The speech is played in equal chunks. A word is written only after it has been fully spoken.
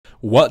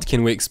What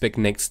can we expect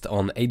next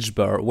on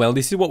HBAR? Well,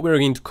 this is what we're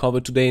going to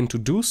cover today, and to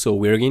do so,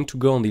 we're going to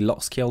go on the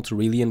log scale to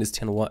really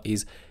understand what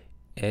is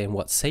and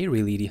what say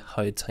really the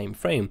higher time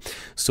frame.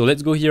 So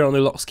let's go here on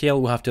the log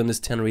scale. We have to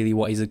understand really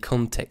what is the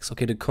context.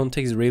 Okay, the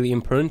context is really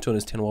important to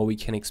understand what we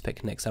can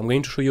expect next. I'm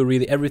going to show you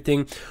really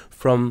everything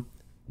from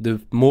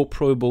the more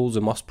probable,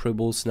 the most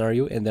probable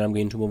scenario, and then I'm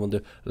going to move on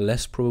the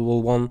less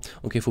probable one.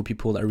 Okay, for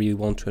people that really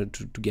want to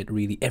get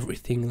really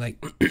everything,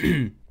 like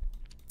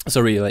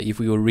sorry, like if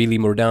we go really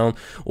more down,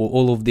 or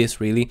all of this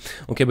really.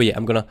 Okay, but yeah,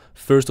 I'm gonna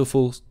first of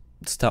all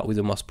start with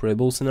the most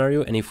probable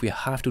scenario, and if we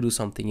have to do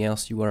something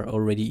else, you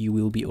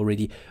will be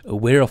already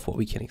aware of what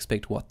we can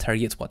expect, what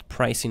targets, what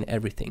pricing,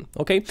 everything.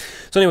 Okay,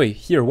 so anyway,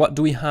 here what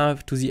do we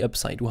have to the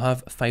upside? We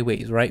have 5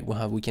 waves, right?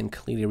 We can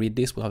clearly read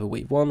this. We have a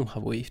wave 1, we have a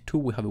wave 2,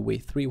 we have a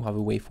wave 3, we have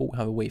a wave 4, we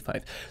have a wave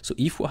 5. So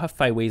if we have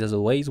 5 waves as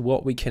always,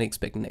 what we can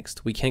expect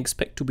next? We can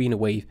expect to be in a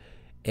wave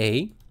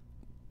A,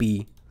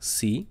 B,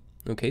 C.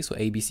 Okay, so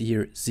A, B, C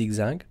here,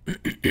 zigzag.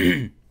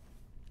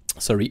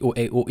 Sorry,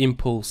 or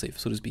impulsive,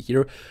 so to speak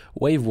here.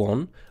 Wave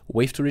 1,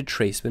 wave 2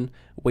 retracement,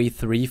 wave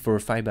 3, 4,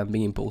 5 and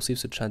being impulsive,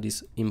 such as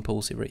this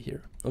impulsive right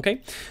here.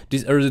 Okay,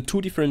 these are the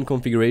 2 different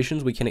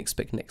configurations we can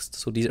expect next.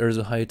 So these are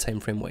the higher time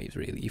frame waves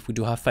really. If we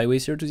do have 5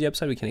 waves here to the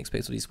upside, we can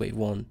expect so this wave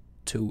 1,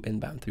 2 and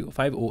bam 3 or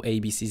 5, or A,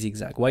 B, C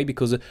zigzag. Why?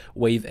 Because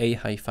wave A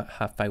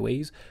have 5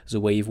 waves,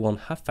 the wave 1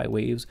 have 5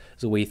 waves,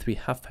 the wave 3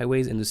 have 5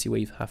 waves, and the C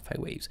wave have 5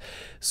 waves.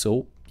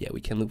 So yeah, we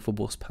can look for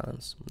both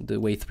patterns. The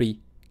wave 3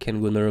 can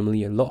go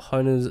normally a lot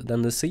higher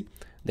than the C.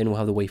 Then we'll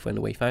have the wave 4 and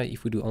the wave 5.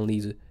 If we do only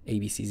the A,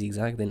 B, C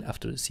zigzag, then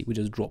after the C we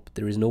just drop.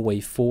 There is no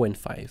wave 4 and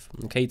 5.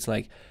 Okay, it's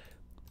like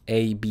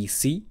A, B,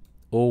 C,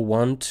 or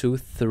 1, 2,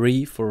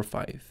 3, 4,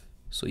 5.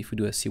 So if we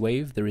do a C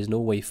wave, there is no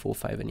wave 4,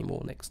 5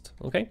 anymore next.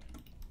 Okay,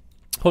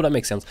 hope that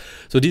makes sense.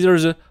 So these are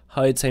the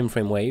higher time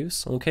frame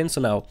waves. Okay, and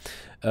so now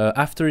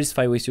after this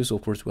 5 waves, so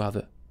of course we have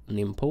an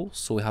impulse,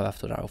 so we have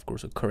after that of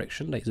course a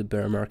correction, that is a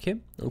bear market.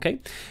 Okay,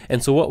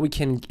 and so what we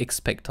can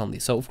expect on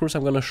this, so of course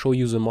I'm going to show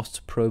you the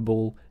most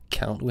probable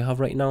count we have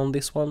right now on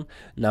this one.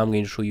 Now I'm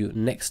going to show you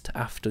next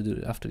after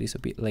this a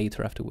bit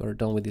later, after we're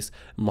done with this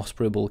most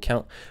probable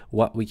count,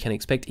 what we can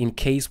expect in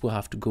case we'll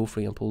have to go,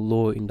 for example,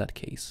 lower in that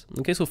case.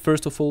 Okay, so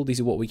first of all, this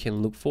is what we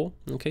can look for.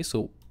 Okay,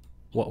 so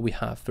what we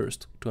have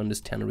first to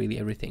understand really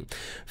everything.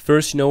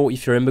 First, you know,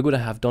 if you remember good, I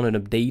have done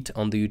an update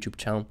on the YouTube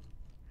channel.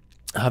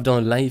 I have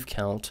done a live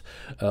count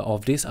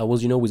of this. I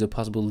was, you know, with a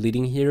possible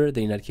leading here.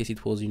 Then in that case,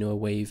 it was, you know, a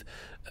wave.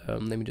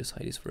 Let me just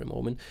hide this for a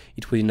moment.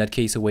 It was in that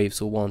case a wave.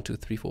 So 1, 2,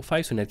 3, 4,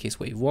 5. So in that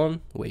case, wave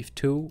 1, wave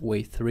 2,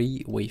 wave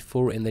 3, wave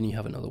 4, and then you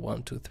have another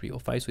 1, 2, 3,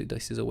 or 5. So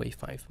this is a wave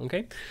 5.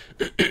 Okay.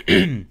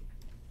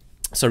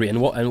 Sorry,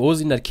 and what I was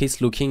in that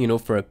case looking, you know,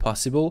 for a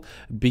possible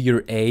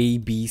bigger A,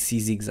 B, C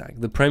zigzag.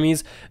 The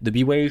premise, the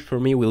B wave for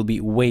me will be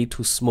way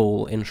too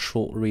small and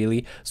short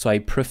really, so I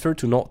prefer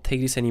to not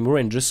take this anymore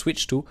and just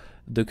switch to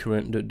the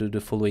current, the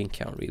following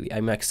count really.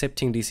 I'm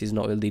accepting this is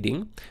not a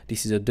leading.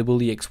 This is a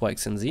W, X, Y,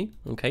 X, and Z.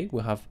 Okay,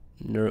 we have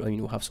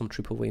we have some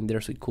triple wave in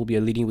there, so it could be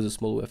a leading with a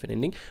small wave and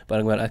ending. But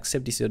I'm going to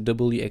accept this is a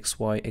W, X,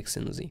 Y, X,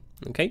 and Z.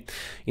 Okay,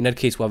 in that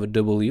case we have a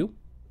W,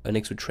 an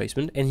X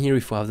retracement, and here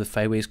if we have the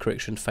 5 waves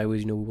correction, 5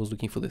 waves, you know, we was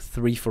looking for the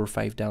 3, 4,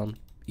 5 down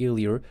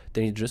earlier,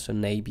 then it's just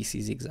an A, B,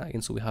 C zigzag,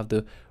 and so we have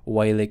the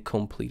Y leg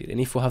completed.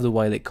 And if we have the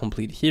Y leg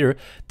complete here,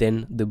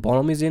 then the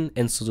bottom is in,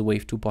 and so the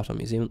wave 2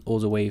 bottom is in, or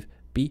the wave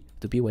B,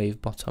 the B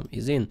wave bottom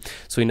is in.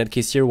 So in that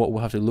case here, what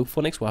we'll have to look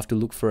for next, we'll have to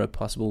look for a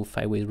possible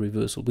 5 waves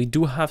reversal. We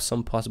do have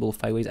some possible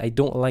 5 waves. I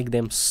don't like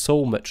them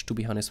so much, to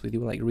be honest with you.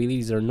 Like really,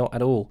 these are not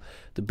at all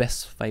the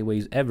best 5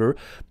 waves ever,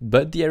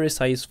 but the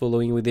RSI is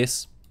following with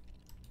this.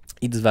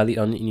 It's valid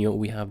on, you know,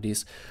 we have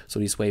this, so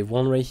this wave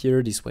 1 right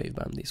here, this wave,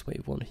 bam, this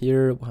wave 1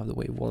 here, we'll have the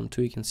wave 1,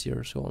 2, you can see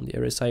also on the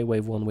RSI,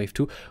 wave 1, wave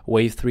 2,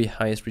 wave 3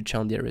 highest reach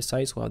on the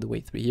RSI, so we'll have the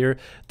wave 3 here,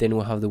 then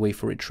we'll have the wave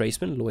 4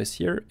 retracement, lowest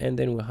here, and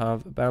then we'll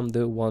have, bam,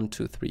 the 1,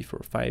 2, 3,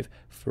 4, 5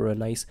 for a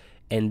nice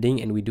ending,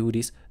 and we do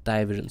this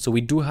divergence. So we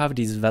do have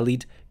this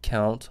valid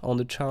count on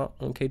the chart,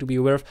 okay, to be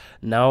aware of.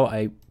 Now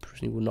I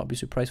personally would not be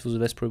surprised for the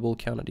less probable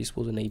count that this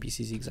was an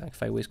ABC zigzag,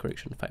 5 ways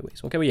correction, 5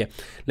 ways. Okay, but yeah,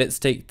 let's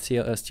take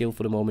still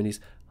for the moment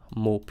is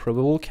more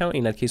probable count.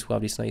 In that case, we'll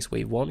have this nice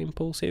wave 1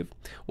 impulsive,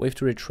 wave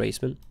 2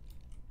 retracement,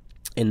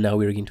 and now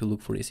we're going to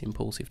look for this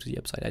impulsive to the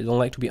upside. I don't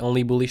like to be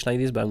only bullish like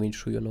this, but I'm going to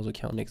show you another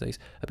count next that is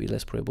a bit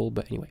less probable.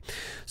 But anyway,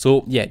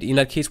 so yeah, in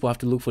that case, we'll have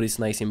to look for this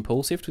nice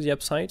impulsive to the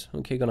upside.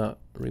 Okay, gonna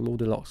remove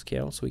the log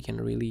scale so we can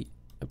really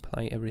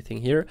apply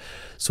everything here.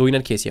 So in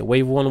that case, yeah,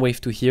 wave 1,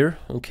 wave 2 here.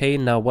 Okay,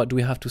 now what do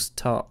we have to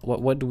start?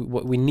 What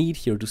we need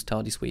here to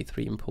start this wave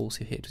 3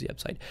 impulsive here to the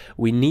upside?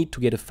 We need to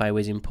get a 5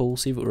 ways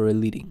impulsive or a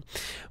leading.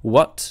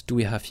 What do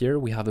we have here?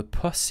 We have a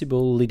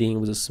possible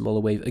leading with a smaller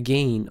wave,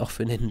 again of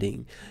an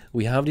ending.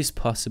 We have this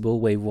possible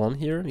wave 1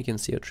 here. You can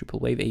see a triple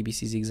wave,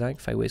 ABC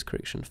zigzag, 5 ways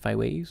correction, 5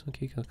 ways.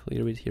 Okay,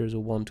 calculate it. Here's a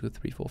 1, 2,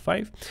 3, 4,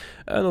 5.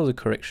 Another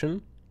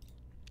correction.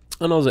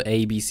 another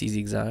ABC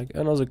zigzag,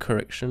 another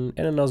correction,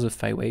 and another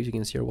 5 waves. You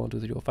can see here 1, 2,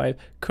 3, 4, 5,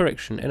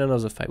 correction, and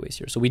another 5 waves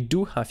here. So we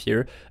do have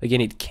here,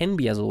 again, it can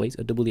be as always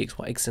a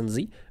WXY X and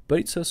Z, but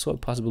it's also a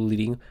possible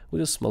leading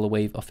with a smaller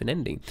wave of an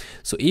ending.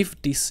 So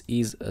if this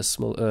is a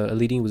small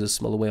leading with a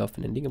smaller wave of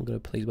an ending, I'm going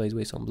to place by the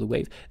way some blue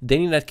wave,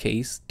 then in that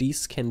case,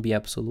 this can be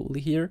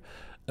absolutely here.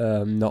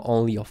 Not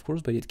only of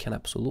course, but it can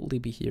absolutely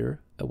be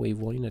here a wave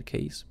 1 in that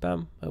case,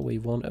 bam, a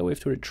wave 1, a wave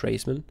 2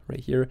 retracement right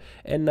here,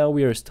 and now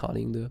we are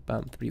starting the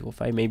bam 3, 4,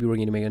 5. Maybe we're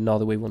going to make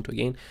another wave 1, 2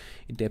 again,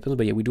 it depends,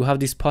 but yeah, we do have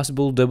this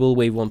possible double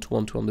wave 1, 2,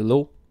 1, 2 on the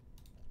low.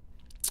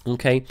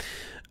 Okay,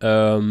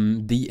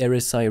 the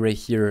RSI right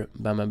here,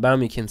 bam, bam,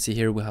 bam, you can see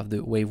here we have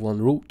the wave 1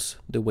 root,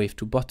 the wave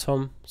 2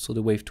 bottom, so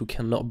the wave 2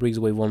 cannot break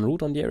the wave 1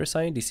 root on the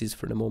RSI. This is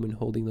for the moment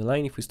holding the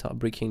line. If we start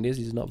breaking this,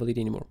 it's not valid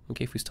anymore.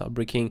 Okay, if we start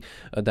breaking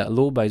that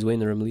low, by the way,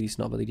 normally it's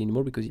not valid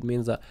anymore, because it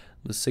means that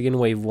the second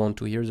wave 1,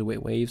 2 here, the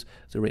red waves,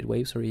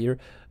 sorry here,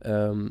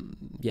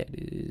 yeah,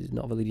 it's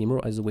not valid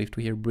anymore as the wave 2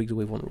 here breaks the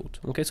wave 1 root.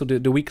 Okay, so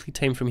the weekly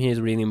time from here is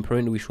really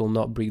important. We shall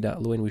not break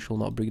that low, and we shall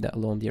not break that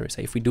low on the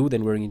RSI. If we do,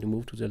 then we're going to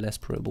move to the less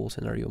probable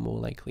scenario, more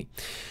likely.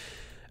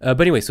 But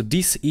anyway, so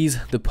this is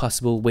the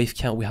possible wave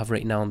count we have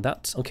right now on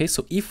that. Okay,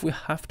 so if we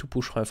have to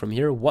push higher from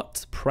here,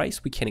 what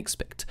price we can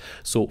expect?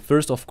 So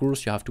first, of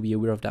course, you have to be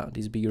aware of that.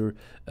 This bigger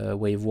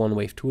wave 1,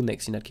 wave 2.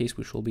 Next, in that case,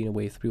 we shall be in a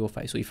wave 3 or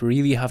 5. So if you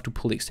really have to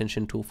pull the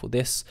extension tool for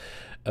this,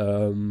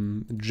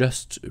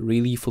 just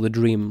really for the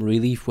dream,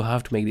 really if we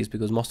have to make this,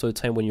 because most of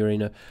the time when you're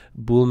in a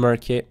bull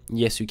market,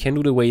 yes, you can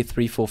do the wave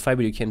 3, 4, 5,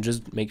 but you can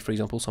just make, for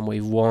example, some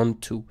wave 1,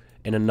 2,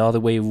 and another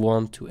wave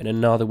 1, 2, and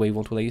another wave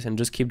 1, 2 like this, and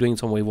just keep doing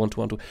some wave 1,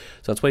 2, 1, 2.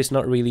 So that's why it's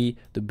not really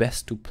the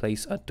best to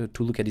place to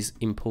look at this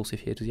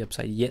impulsive here to the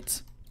upside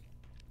yet.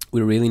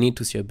 We really need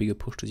to see a bigger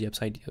push to the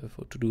upside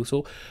to do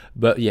so.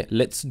 But yeah,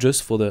 let's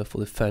just for the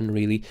fun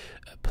really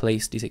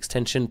place this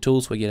extension tool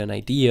so we get an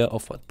idea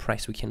of what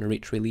price we can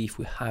reach really if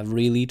we have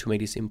really to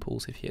make this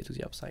impulsive here to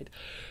the upside.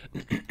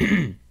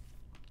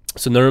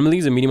 So normally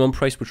the minimum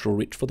price which will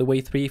reach for the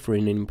wave 3 for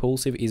an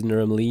impulsive is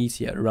normally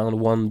around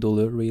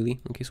 $1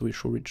 really. Okay, so we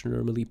should reach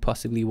normally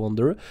possibly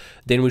 $1.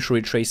 Then we should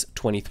retrace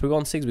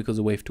 2316 because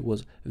the wave 2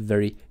 was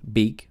very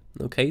big.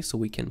 Okay, so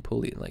we can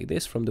pull it like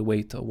this from the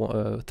wave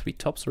 3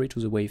 top, sorry, to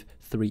the wave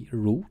 3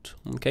 root.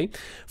 Okay,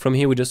 from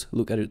here we just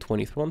look at it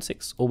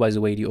 2316. Oh, by the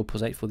way, the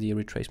opposite for the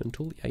retracement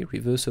tool, I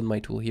reversed my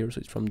tool here,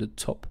 so it's from the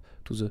top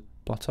to the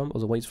bottom,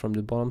 otherwise from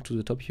the bottom to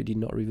the top if you did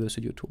not reverse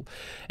your tool.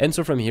 And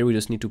so from here we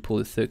just need to pull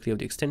the third click of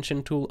the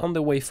extension tool on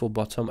the wave 4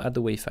 bottom at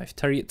the wave 5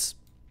 targets,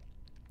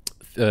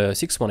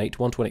 618,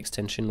 121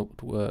 extension,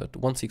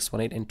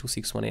 1618 and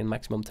 2618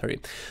 maximum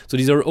target. So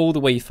these are all the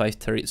wave 5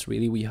 targets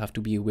really we have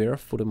to be aware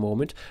of for the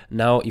moment.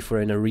 Now if we're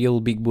in a real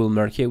big bull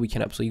market, we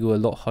can absolutely go a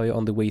lot higher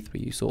on the wave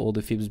 3. So all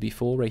the fibs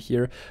before right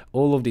here,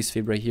 all of these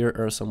fibs right here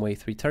are some wave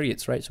 3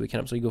 targets, right? So we can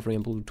absolutely go, for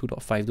example, to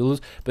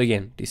 $2.5. But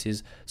again, this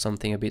is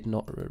something a bit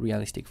not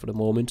realistic for the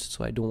moment,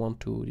 so I don't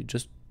want to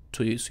just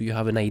so you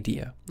have an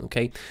idea.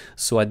 Okay,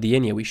 so at the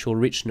end, yeah, we shall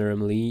reach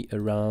normally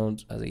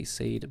around, as I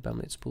said, bam,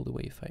 let's pull the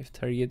wave 5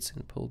 targets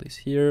and pull this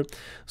here,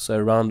 so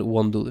around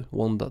 $1,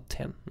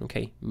 1.10,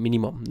 okay,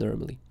 minimum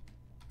normally.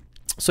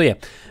 So yeah,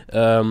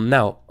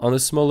 now on a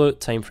smaller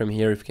time frame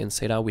here, if you can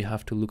say that, we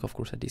have to look of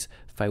course at this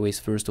 5 waves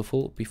first of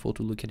all before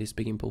to look at this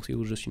big impulse. It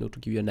will just, you know, to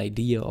give you an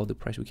idea of the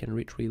price we can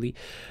reach really.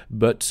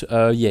 But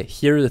yeah,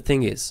 here the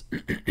thing is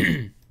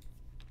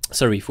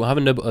sorry, if we have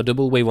a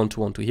double wave 1,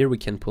 2, 1, 2 here, we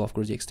can pull of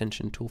course the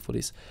extension tool for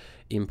this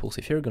impulse.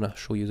 If you're gonna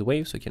show you the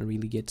wave so you can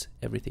really get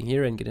everything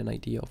here and get an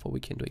idea of what we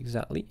can do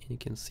exactly, and you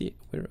can see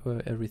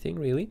where everything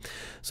really.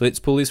 So let's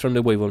pull this from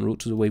the wave 1 root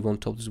to the wave 1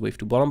 top to the wave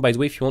 2 bottom. By the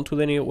way, if you want to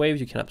learn your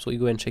waves, you can absolutely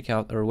go and check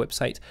out our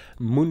website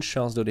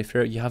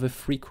mooncharts.fr. You have a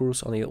free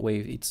course on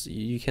wave.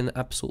 You can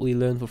absolutely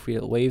learn for free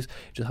waves.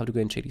 You just have to go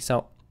and check this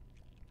out.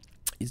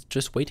 It's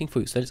just waiting for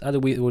you. So let's add the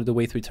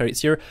wave 3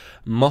 targets here.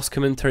 Most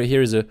common target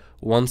here is a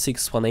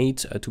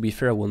 1618. To be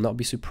fair, I will not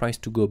be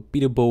surprised to go a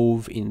bit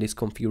above in this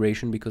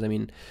configuration because I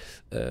mean,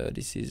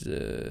 this is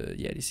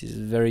yeah, this is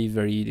very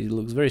it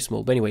looks very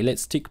small. But anyway,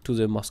 let's stick to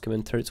the most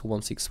common target,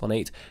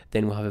 1618.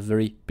 Then we'll have a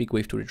very big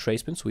wave 2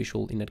 retracement. So we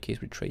shall in that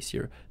case retrace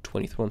here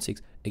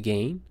 2316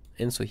 again.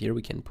 And so here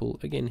we can pull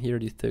again here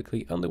the third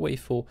click on the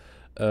wave 4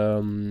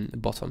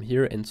 bottom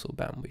here, and so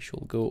bam, we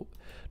shall go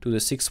to the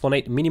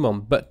 618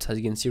 minimum. But as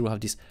you can see, we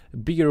have this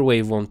bigger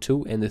wave 1,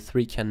 2, and the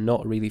 3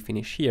 cannot really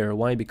finish here.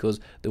 Why? Because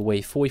the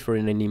wave 4, if we're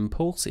in an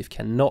impulsive,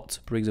 cannot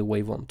break the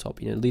wave 1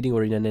 top in a leading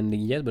or in an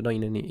ending yet, but not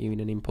in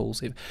an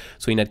impulsive.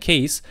 So in that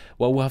case,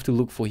 what we'll have to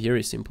look for here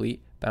is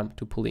simply bam,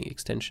 to pulling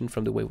extension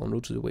from the wave 1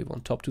 root to the wave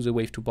 1 top to the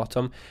wave 2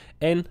 bottom.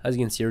 And as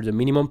you can see here, the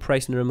minimum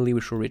price normally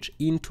we should reach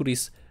into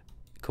this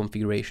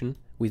configuration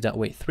with that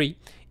wave 3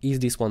 is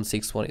this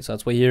 1618. So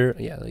that's why here,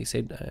 yeah, like I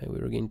said,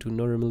 we're going to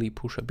normally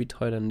push a bit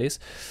higher than this.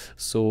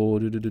 So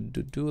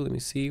let me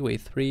see,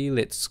 wave 3,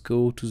 let's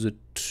go to the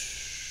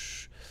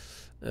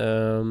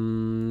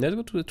let's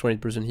go to the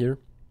 20% here,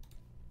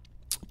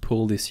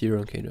 pull this here.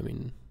 Okay, I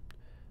mean,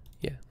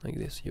 yeah, like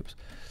this. Oops.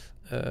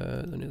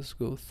 let's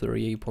go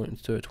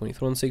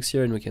 38.2316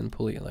 here, and we can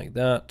pull it like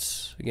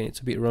that. Again, it's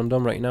a bit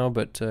random right now,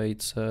 but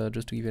it's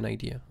just to give you an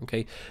idea.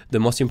 Okay, the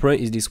most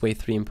important is this wave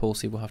 3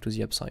 impulsive. We'll have to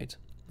the upside.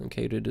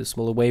 Okay, the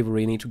smaller wave, we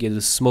really need to get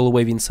the smaller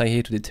wave inside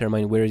here to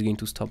determine where it's going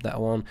to stop that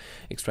one.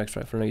 Extract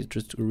for now, it's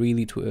just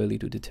really too early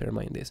to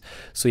determine this.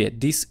 So yeah,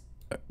 these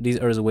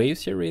are the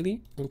waves here,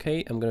 really.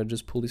 Okay, I'm gonna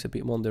just pull this a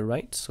bit more on the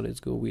right. So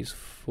let's go with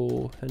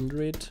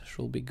 400.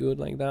 Should be good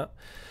like that.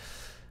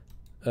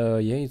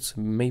 Yeah, it's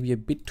maybe a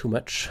bit too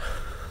much.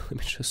 Let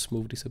me just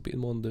move this a bit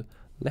more on the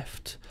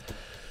left.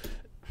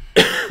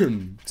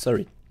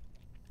 Sorry.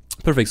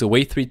 Perfect. So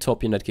wave 3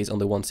 top in that case on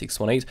the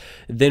 1618.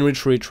 Then we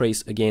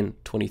retrace again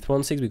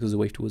 2316 because the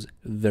wave 2 was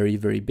very,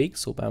 very big.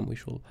 So bam, we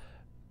shall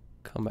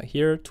come back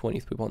here,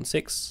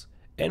 23.6,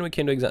 and we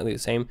can do exactly the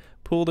same.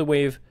 Pull the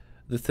wave,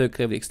 the third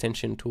clear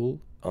extension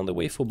tool on the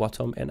wave 4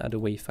 bottom and add a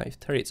wave 5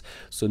 targets.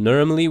 So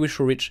normally we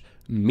should reach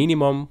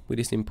minimum with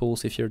this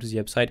impulse. If you're to the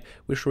upside,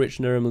 we should reach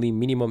normally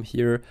minimum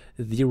here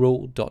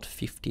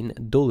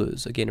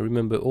 $0.15. Again,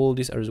 remember all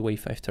these are the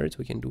wave 5 targets.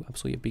 We can do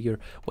absolutely a bigger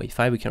wave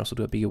 5. We can also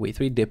do a bigger wave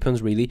 3.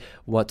 Depends really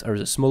what are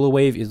the smaller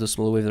wave. Is the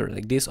smaller wave that are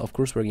like this? Of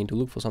course, we're going to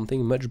look for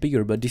something much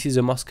bigger, but this is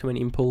the most common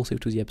impulsive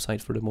to the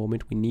upside for the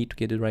moment. We need to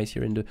get it right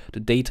here in the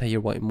data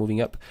here while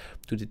moving up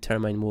to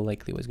determine more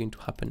likely what's going to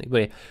happen. But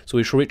yeah, so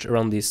we should reach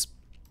around this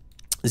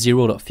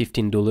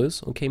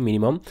 $0.15, okay,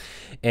 minimum.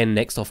 And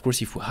next, of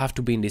course, if we have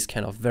to be in this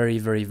kind of very,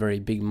 very, very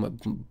big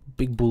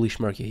bullish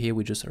market here,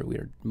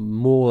 we're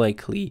more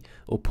likely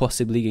or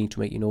possibly going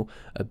to make, you know,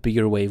 a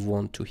bigger wave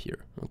 1, 2 here,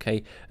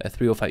 okay,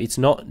 305. It's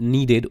not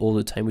needed all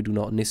the time. We do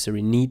not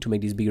necessarily need to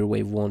make this bigger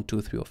wave 1, 2,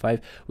 305.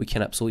 We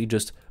can absolutely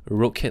just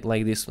rocket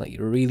like this, like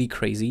really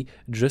crazy,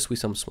 just with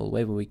some small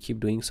wave, and we keep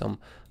doing some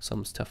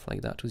stuff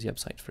like that to the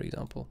upside, for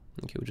example.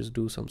 Okay, we just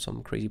do some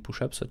crazy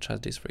push-ups such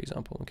as this, for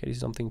example. Okay, this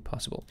is something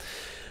possible.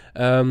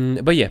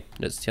 But yeah,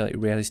 let's still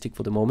realistic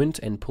for the moment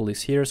and pull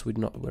this here, so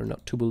we're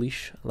not too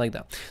bullish like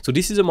that. So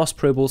this is the most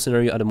probable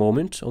scenario at the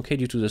moment. Okay,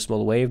 due to the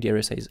small wave, the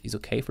RSI is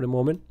okay for the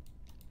moment.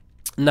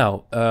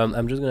 Now,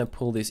 I'm just gonna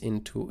pull this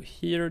into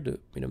here, the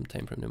minimum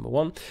time frame number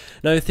 1.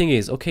 Now the thing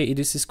is, okay,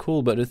 this is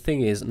cool, but the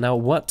thing is, now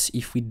what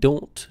if we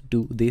don't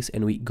do this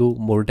and we go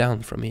more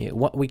down from here?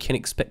 What we can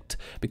expect?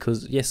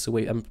 Because yes, the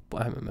wave,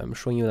 I'm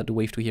showing you that the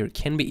wave 2 here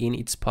can be in.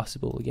 It's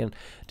possible. Again,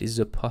 this is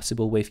a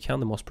possible wave count,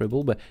 the most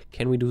probable. But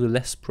can we do the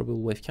less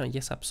probable wave count?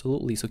 Yes,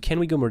 absolutely. So can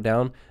we go more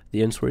down?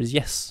 The answer is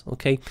yes.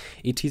 Okay,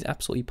 it is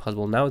absolutely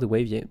possible. Now the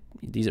wave, yeah,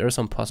 these are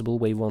some possible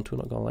wave 1, 2.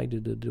 Not gonna lie,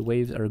 the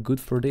waves are good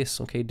for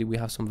this. Okay, do we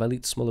have some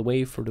valid smaller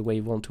wave for the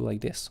wave 1, 2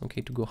 like this? Okay,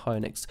 to go higher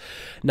next.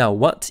 Now,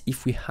 what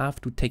if we have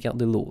to take out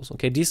the lows?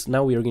 Okay, this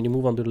now we are going to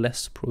move on to the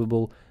less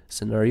probable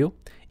scenario.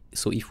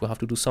 So if we have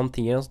to do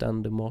something else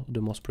than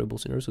the most probable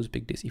scenario, so let's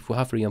pick this. If we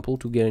have, for example,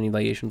 to get an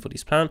invalidation for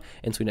this plan,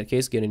 and so in that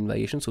case, get an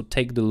invalidation, so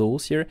take the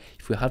lows here.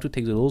 If we have to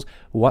take the lows,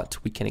 what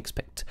we can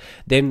expect?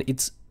 Then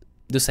it's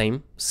the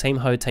same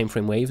higher time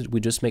frame waves.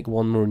 We just make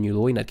one more new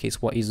low. In that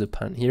case, what is the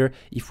plan here?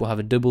 If we have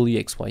a double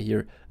EXY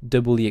here,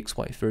 double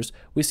EXY first,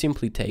 we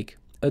simply take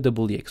a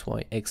double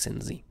EXY X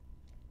and Z.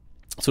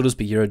 So to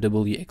speak here, a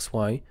double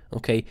EXY,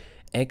 okay,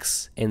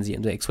 X and Z.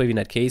 And the X wave in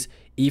that case,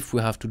 if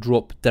we have to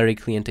drop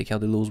directly and take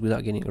out the lows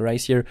without getting a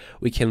rise here,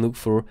 we can look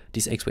for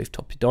this X wave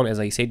top down. As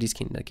I said, this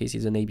in that case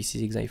is an ABC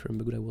zigzag. If you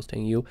remember, good, I was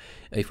telling you,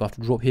 if we have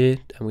to drop here,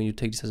 and when you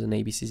take this as an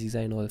ABC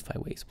zigzag and all the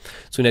 5 ways.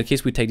 So in that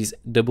case, we take this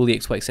double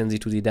EXY X and Z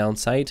to the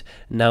downside.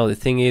 Now the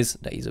thing is,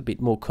 that is a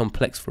bit more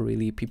complex for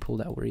really people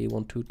that really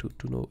want to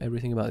know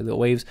everything about the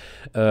waves.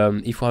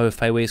 If we have a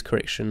 5 ways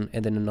correction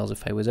and then another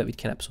 5 ways up, it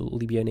can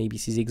absolutely be an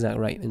ABC zigzag,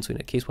 right? And so in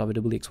that case, we have a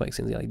double EXY X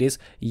and Z like this.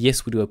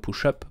 Yes, we do a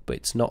push up, but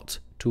it's not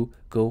to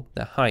go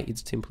that high,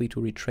 it's simply to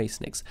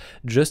retrace next.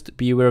 Just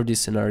be aware of this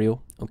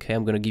scenario. Okay,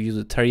 I'm going to give you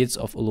the targets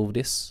of all of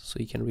this so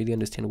you can really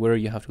understand where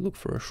you have to look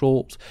for a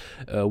short,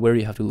 where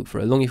you have to look for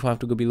a long if you have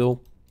to go below.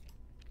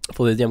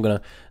 For the day, I'm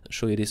gonna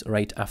show you this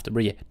right after.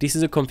 But yeah, this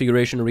is a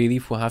configuration really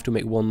if we have to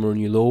make one more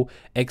new low.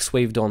 X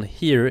wave down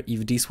here,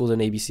 if this was an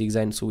ABC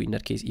exam, so in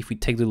that case, if we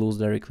take the lows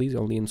directly, the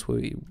only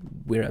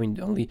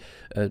the only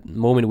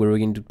moment where we're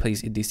going to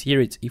place it this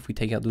here, it's if we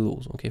take out the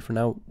lows. Okay, for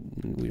now,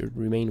 we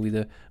remain with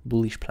a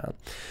bullish plan.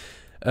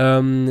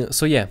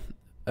 So yeah.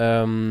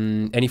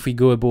 And if we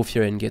go above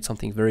here and get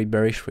something very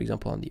bearish, for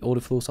example, on the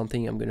order flow,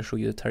 something, I'm going to show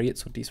you the target.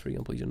 So this, for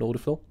example, is an order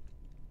flow.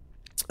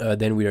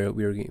 Then we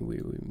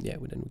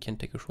can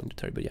take a short in the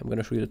target, but yeah, I'm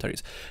gonna show you the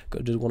targets.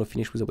 I just want to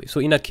finish with the wave. So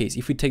in that case,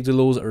 if we take the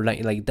lows or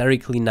like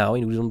directly now,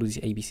 and we don't do this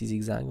ABC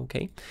zigzag,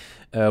 okay,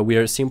 we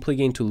are simply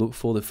going to look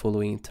for the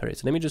following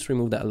targets. Let me just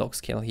remove that log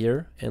scale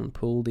here and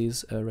pull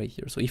this right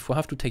here. So if we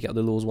have to take out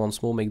the lows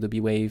once more, make the B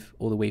wave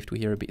or the wave to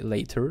here a bit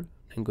later,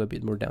 and go a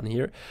bit more down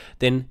here,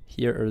 then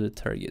here are the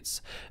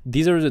targets.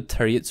 These are the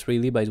targets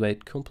really. By the way, I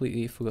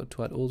completely forgot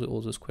to add all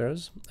the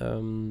squares.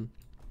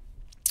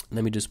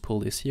 Let me just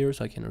pull this here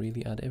so I can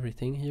really add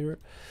everything here.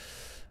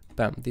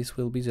 bam, this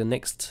will be the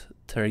next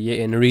target.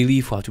 And really,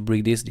 if we have to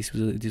break this, this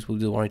will be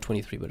the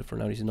 123, but for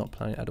now this is not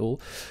planned at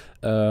all.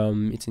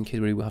 It's in case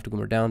really we have to go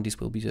more down, this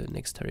will be the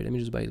next target. Let me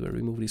just by the way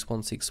remove this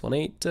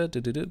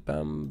 1618,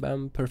 bam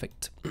bam,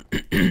 perfect.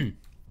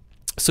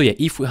 So yeah,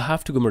 if we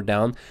have to go more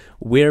down,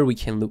 where we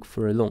can look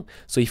for a long.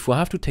 So if we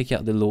have to take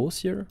out the lows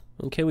here,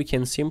 okay, we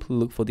can simply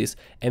look for this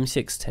MC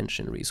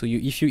extension really. So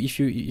if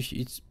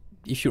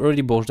you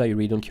already bulged out, you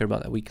really don't care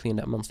about that weekly and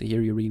that monthly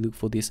here, you really look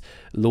for these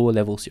lower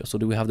levels here. So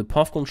do we have the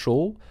path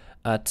control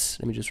at,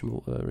 let me just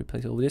remove,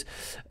 replace all of this,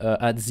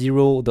 at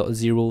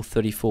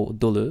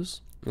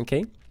 $0.034,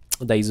 okay?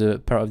 That is a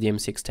part of the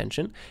MC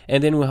extension.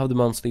 And then we have the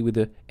monthly with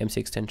the MC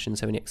extension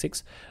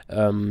 7x6.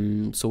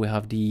 So we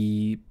have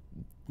the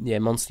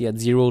monthly at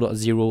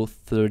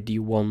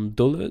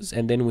 $0.031,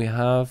 and then we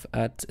have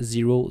at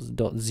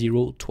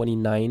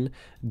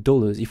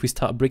 $0.029. If we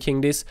start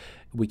breaking this,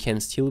 we can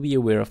still be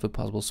aware of a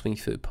possible swing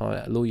for the pound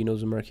at low. You know,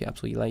 the market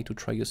absolutely like to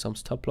trigger some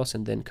stop loss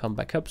and then come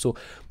back up. So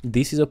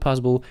this is a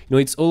possible, you know,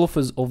 it's all of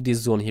us of this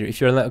zone here. If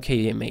you're like, okay,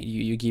 yeah, mate,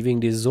 you're giving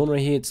this zone right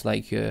here, it's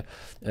like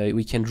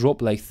we can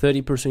drop like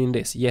 30% in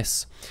this.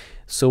 Yes.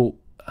 So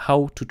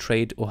how to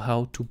trade or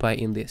how to buy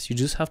in this, you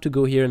just have to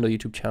go here in the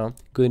YouTube channel,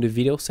 go in the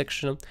video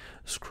section,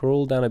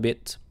 scroll down a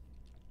bit,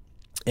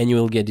 and you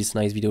will get this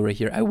nice video right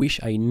here. I wish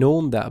I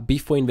known that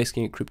before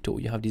investing in crypto.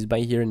 You have this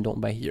buy here and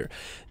don't buy here.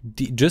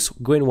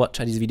 Just go and watch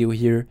this video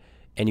here,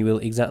 and you will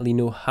exactly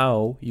know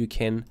how you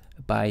can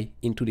buy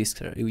into this.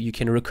 You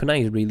can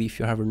recognize really if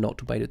you have or not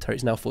to buy the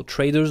targets. Now for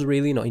traders,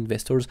 really, not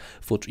investors.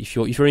 For if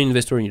you're an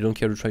investor and you don't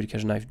care to try to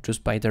catch a knife,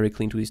 just buy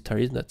directly into this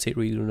target. That's it.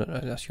 Really, do not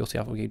ask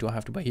yourself, okay, do I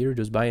have to buy here?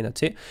 Just buy and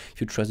that's it.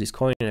 If you trust this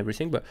coin and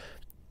everything, but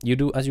you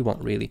do as you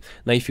want, really.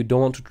 Now, if you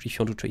don't want to, if you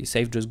want to trade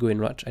safe, just go and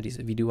watch this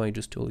video I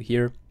just told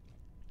here.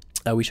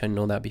 I wish I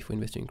know that before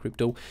investing in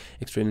crypto.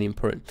 Extremely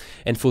important.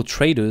 And for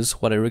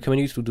traders, what I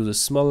recommend you to do the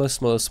smaller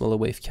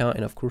wave count,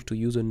 and of course to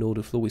use a node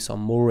of flow with some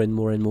more and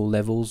more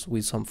levels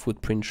with some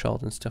footprint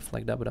chart and stuff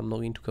like that, but I'm not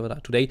going to cover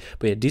that today.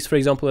 But yeah, this for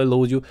example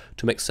allows you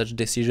to make such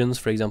decisions.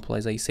 For example,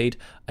 as I said,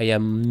 I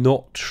am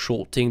not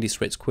shorting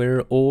this red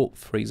square, or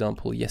for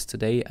example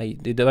yesterday I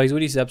did. By the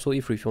way, this is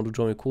absolutely free. If you want to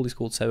join a cool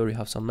Discord server, we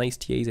have some nice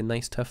TAs and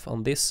nice stuff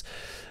on this.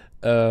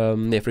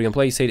 Yeah, for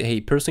example, I said,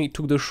 hey, personally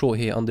took the short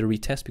here on the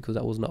retest because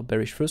that was not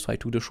bearish first, so I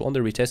took the short on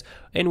the retest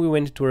and we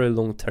went to a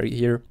long target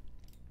here.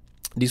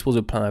 This was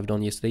a plan I've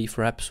done yesterday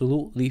for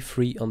absolutely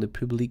free on the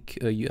public,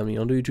 on the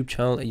YouTube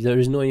channel. There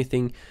is no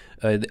anything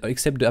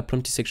except the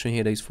apprentice section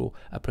here that is for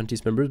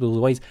apprentice members, but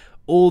otherwise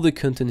all the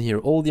content here,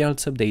 all the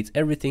alts updates,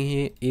 everything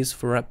here is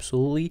for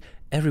absolutely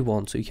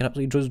everyone. So you can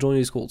absolutely just join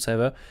the Discord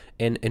server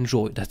and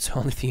enjoy. That's the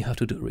only thing you have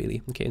to do,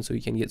 really. Okay, and so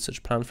you can get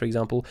such plan, for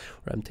example,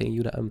 where I'm telling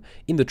you that I'm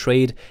in the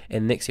trade,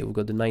 and next year we've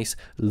got the nice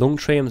long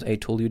trade. As I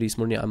told you this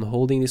morning, I'm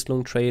holding this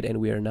long trade, and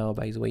we are now,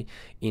 by the way,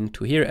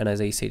 into here. And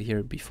as I said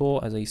here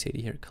before, as I said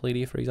here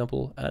clearly, for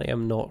example, I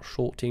am not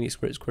shorting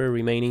this red square,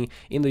 remaining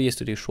in the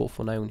yesterday short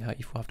for now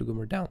if we have to go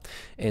more down.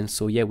 And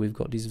so yeah, we've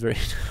got this very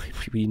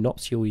we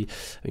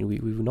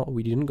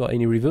didn't got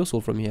any reversal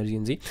from here, as you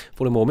can see.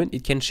 For the moment,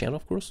 it can change,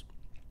 of course.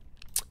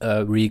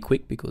 Really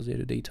quick, because the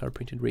data are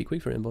printed really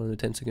quick, for example on the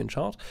 10-second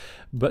chart,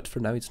 but for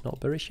now it's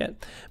not bearish yet.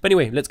 But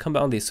anyway, let's come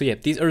back on this. So yeah,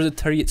 these are the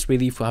targets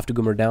really if we have to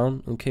go more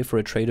down. Okay, for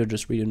a trader,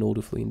 just read a node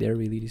of flow in there.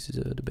 Really, this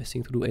is the best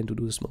thing to do, and to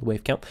do the small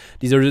wave count.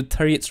 These are the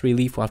targets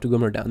really if we have to go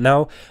more down.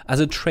 Now, as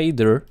a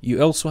trader,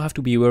 you also have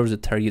to be aware of the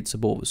targets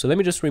above. So let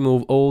me just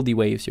remove all the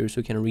waves here,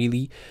 so you can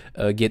really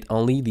get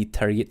only the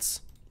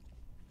targets.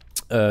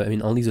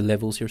 Only the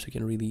levels here, so you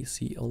can really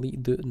see only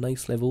the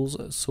nice levels,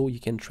 so you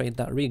can trade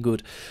that really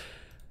good.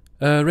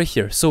 Right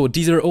here, so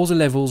these are all the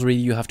levels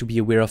really you have to be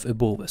aware of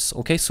above us.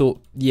 Okay,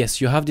 so yes,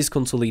 you have this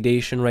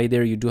consolidation right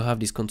there. You do have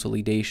this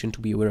consolidation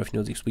to be aware of, you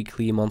know, this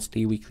weekly,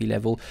 monthly, weekly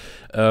level.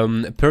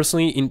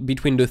 Personally, in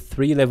between the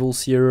three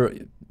levels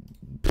here,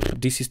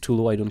 this is too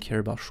low. I don't care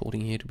about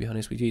shorting here, to be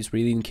honest with you. It's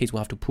really in case we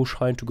have to push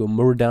higher to go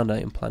more down than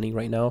I am planning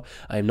right now.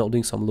 I am not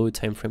doing some low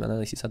time frame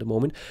analysis at the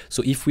moment.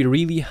 So if we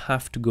really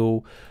have to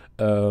go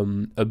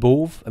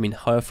above,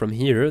 higher from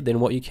here, then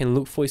what you can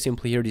look for is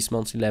simply here this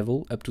monthly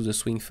level up to the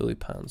swing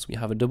 £30. We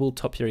have a double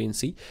top here, you can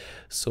see.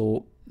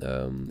 So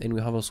and we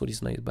have also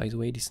this nice, by the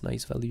way, this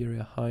nice value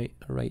area high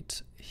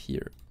right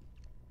here.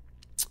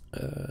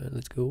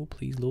 Let's go,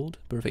 please load.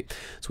 Perfect.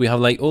 So we have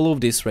like all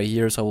of this right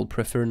here, so I will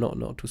prefer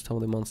not to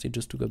start the monthly,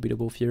 just to go a bit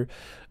above here.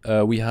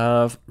 We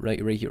have right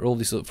here all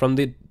this, so from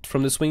the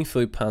swing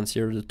 £30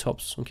 here, the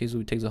tops. Okay, so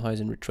we take the highs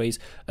and retrace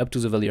up to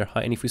the value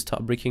high, and if we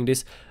start breaking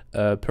this,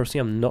 personally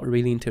I'm not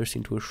really interested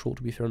into a short,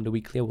 to be fair. On the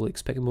weekly I will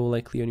expect more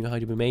likely a new high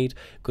to be made,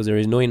 because there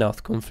is no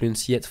enough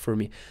confluence yet for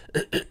me.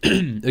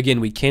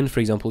 Again, we can, for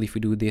example, if we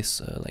do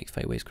this like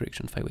 5 ways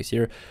correction, 5 ways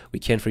here, we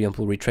can, for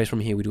example, retrace from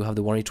here. We do have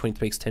the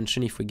 123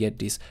 extension. If we get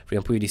this, for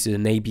example, this is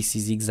an ABC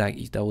zigzag,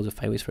 if that was a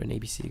 5 ways for an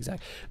ABC zigzag.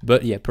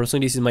 But yeah,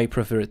 personally this is my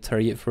preferred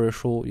target for a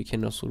short. You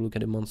can also look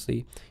at the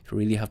monthly if you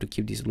really have to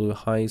keep these lower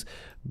highs,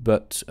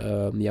 but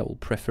yeah, I will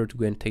prefer to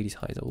go and take these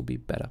highs. That will be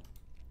better.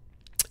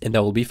 And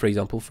that will be, for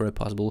example, for a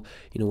possible,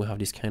 we have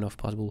this kind of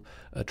possible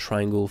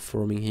triangle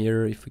forming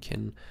here. If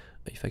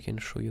I can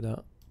show you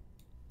that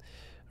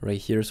right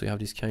here. So you have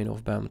this kind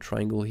of bam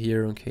triangle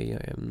here. Okay,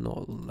 I am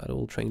not at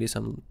all trying this.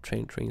 I'm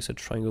trying such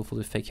triangle for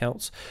the fake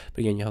outs.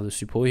 But again, you have the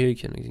support here. You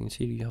can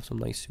see you have some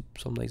nice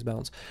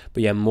bounce.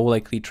 But yeah, more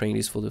likely trying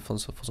this for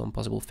some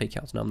possible fake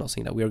outs. Now I'm not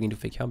saying that we are going to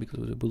fake out because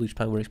with the bullish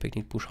plan we're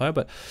expecting to push higher.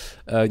 But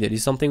yeah, this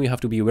is something we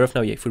have to be aware of now.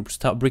 Yeah, if we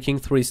start breaking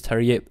through this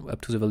target up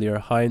to the value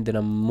high, then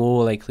I'm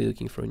more likely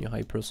looking for a new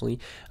high personally.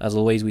 As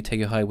always, we take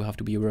a high, we have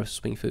to be aware of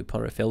swing for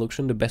power fail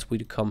auction. The best way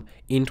to come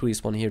into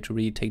this one here to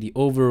really take the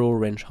overall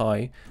range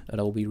high, that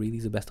will be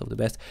really the best of the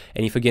best.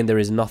 And if again there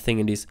is nothing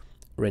in this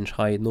range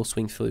high, no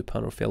swing failure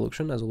pan or fail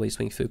auction, as always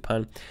swing failure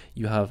pan,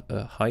 you have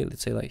a high.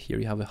 Let's say like here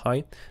you have a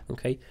high.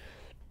 Okay,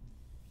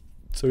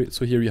 so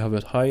here you have a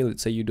high.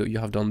 Let's say you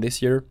have done this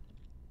here,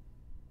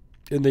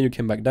 and then you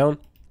came back down.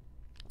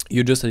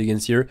 You just, as you can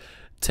see here,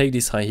 take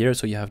this high here.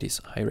 So you have this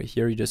high right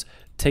here. You just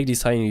take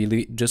this high and you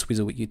leave it just with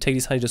a wick. You take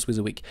this high just with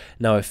a wick.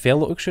 Now a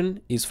fail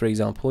auction is, for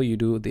example, you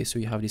do this. So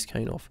you have this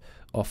kind of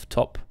off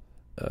top.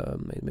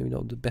 Maybe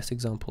not the best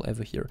example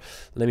ever here.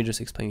 Let me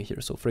just explain it here.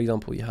 So for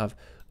example, you have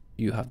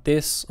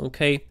this,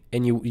 okay,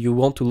 and you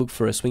want to look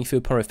for a swing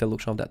failure pan or a fail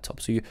auction of that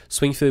top. So you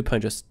swing failure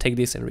pan, just take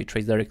this and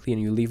retrace directly,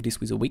 and you leave this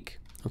with a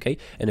wick, okay.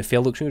 And a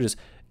fail auction, you just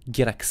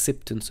get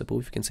acceptance above,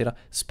 if you can say that,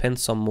 spend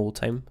some more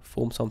time,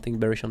 form something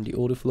bearish on the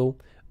order flow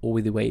or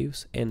with the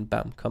waves, and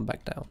bam, come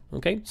back down.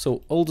 Okay,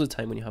 so all the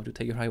time when you have to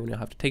take a high, when you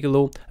have to take a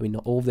low, I mean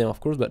not all of them of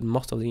course, but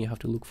most of them you have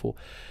to look for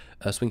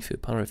a swing failure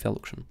pan or a fail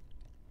auction.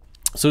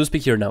 So to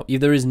speak here now, if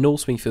there is no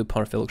swing failure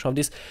pan or fail auction of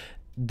this,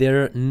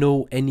 there are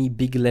no any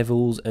big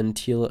levels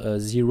until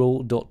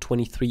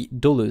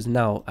 $0.23.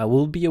 Now I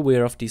will be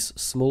aware of this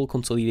small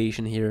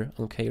consolidation here,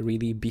 okay,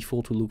 really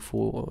before to look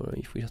for,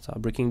 if we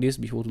start breaking this,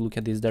 before to look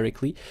at this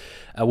directly,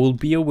 I will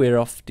be aware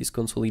of this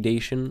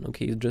consolidation,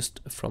 okay, just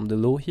from the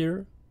low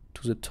here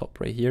to the top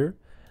right here,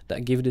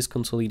 that give this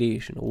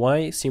consolidation.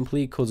 Why?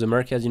 Simply because the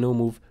market, as you know,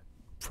 move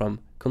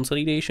from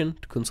consolidation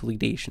to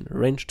consolidation,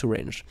 range to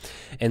range.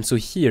 And so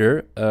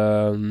here,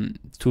 to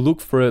look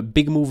for a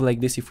big move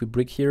like this, if we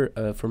break here,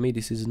 for me,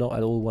 this is not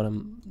at all what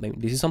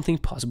this is something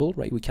possible,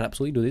 right? We can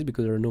absolutely do this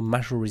because there are no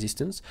major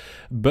resistance,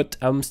 but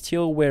I'm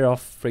still aware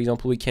of, for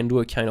example, we can do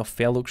a kind of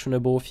fail auction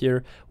above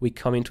here. We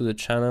come into the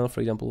channel,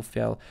 for example,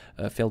 fail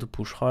to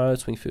push higher,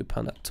 swing failure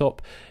pan at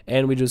top,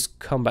 and we just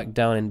come back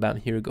down and bam,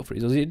 here we go for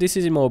it. So this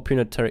is in my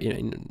opinion,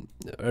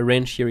 a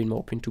range here in my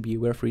opinion to be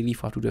aware of, really,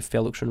 if I have to do a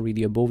fail auction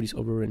really above this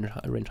over range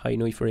high.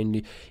 If we're in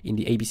the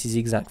ABC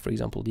zigzag, for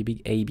example, the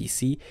big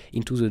ABC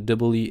into the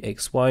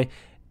WXY,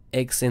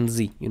 X and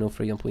Z,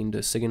 for example, in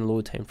the second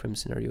low time frame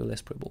scenario,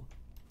 less probable.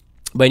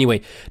 But anyway,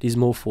 this is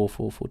more for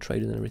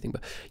traders and everything.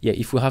 But yeah,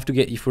 if we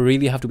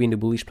really have to be in the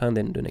bullish plan,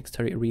 then the next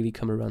target really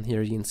come around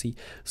here, as you can see.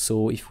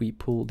 So if we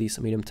pull this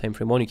medium time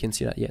frame on, you can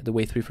see that, yeah, the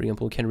wave 3, for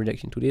example, can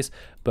reject into this.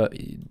 But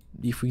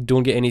if we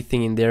don't get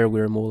anything in there,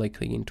 we're more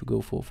likely going to go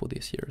for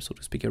this here, so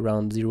to speak,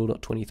 around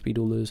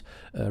 $0.23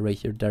 right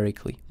here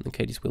directly.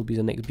 Okay, this will be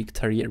the next big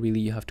target, really,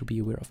 you have to be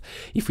aware of.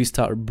 If we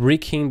start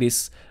breaking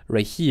this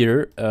right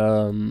here,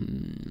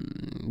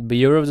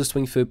 be aware of the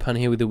swing failure pan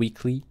here with the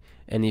weekly.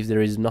 And if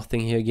there is nothing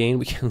here again,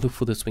 we can look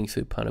for the swing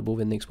failure pan above,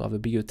 and next we'll have a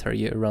bigger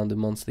target around the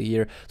monthly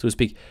here, so to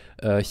speak.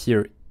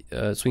 Here,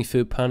 swing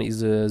failure pan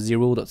is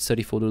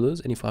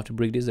 $0.34, and if we have to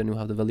break this, then we'll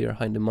have the value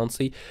high in the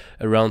monthly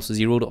around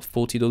 $0.40,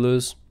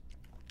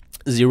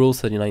 $0.39,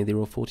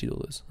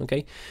 $0.40.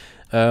 Okay.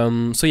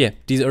 So yeah,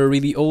 these are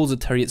really all the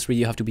targets really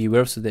you have to be aware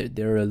of. So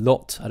there are a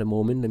lot at the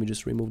moment. Let me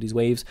just remove these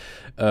waves.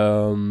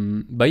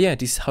 But yeah,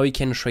 this is how you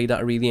can trade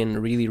that really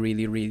and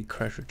really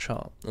crash a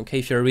chart. Okay,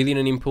 if you're really in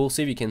an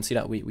impulsive, you can see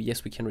that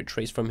yes, we can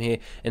retrace from here,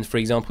 and for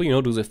example,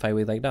 do the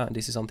 5-way like that.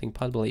 This is something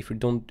possible. If we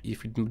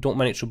don't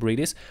manage to break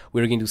this,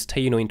 we're going to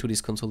stay into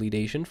this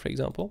consolidation, for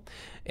example,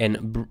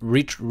 and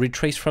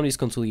retrace from this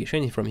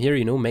consolidation, and from here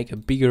make a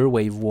bigger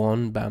wave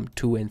 1, bam,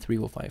 2 and 3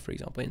 or 5, for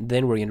example, and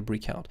then we're going to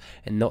break out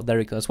and not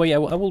directly. That's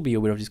why I will be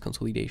aware of this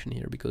consolidation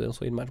here, because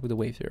also it matches with the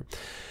wave here.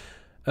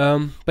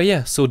 But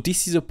yeah, so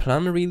this is a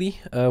plan really,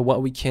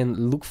 what we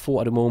can look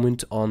for at the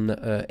moment on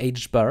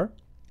HBAR.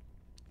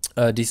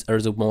 These are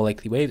the more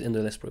likely waves, and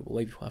the less probable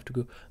wave you have to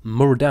go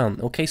more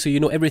down. Okay, so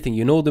everything.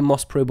 The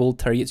most probable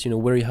targets,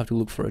 where you have to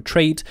look for a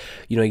trade,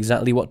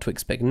 exactly what to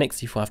expect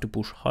next. If you have to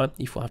push hard,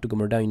 if you have to go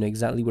more down,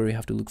 exactly where you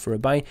have to look for a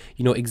buy,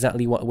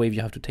 exactly what wave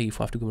you have to take if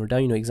you have to go more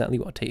down, exactly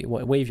what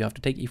wave you have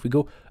to take if we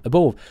go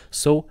above.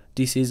 So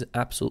this is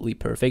absolutely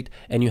perfect,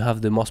 and you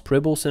have the most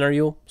probable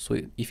scenario. So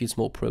if it's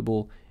more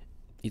probable,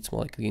 it's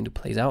more likely going to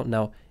play out.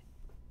 Now,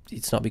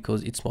 it's not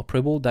because it's more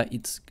probable that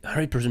it's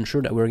 100%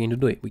 sure that we're going to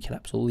do it. We can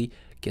absolutely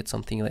get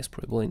something less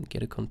probable and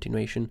get a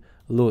continuation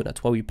low.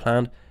 That's why we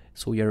planned,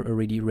 so we are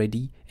already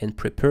ready and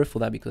prepared for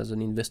that, because as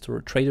an investor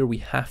or trader, we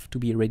have to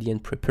be ready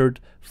and prepared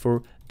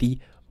for the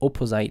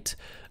opposite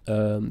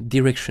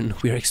direction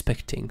we are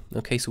expecting.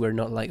 Okay, so we're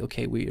not like,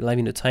 okay, we're live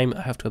in the time,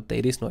 I have to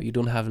update this. No, you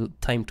don't have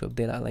time to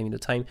update that live in the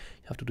time,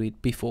 you have to do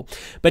it before.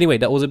 But anyway,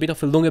 that was a bit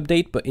of a long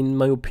update, but in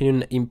my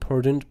opinion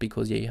important,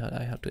 because yeah,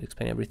 I have to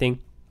explain everything.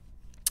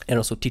 and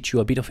also teach you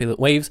a bit of Elliott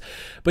waves.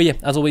 But yeah,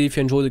 as always, if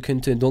you enjoy the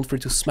content, don't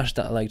forget to smash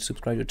that like,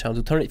 subscribe to the channel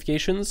to turn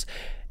notifications.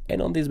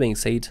 And on this being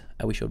said,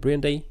 I wish you a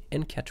brilliant day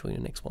and catch you in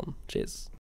the next one. Cheers.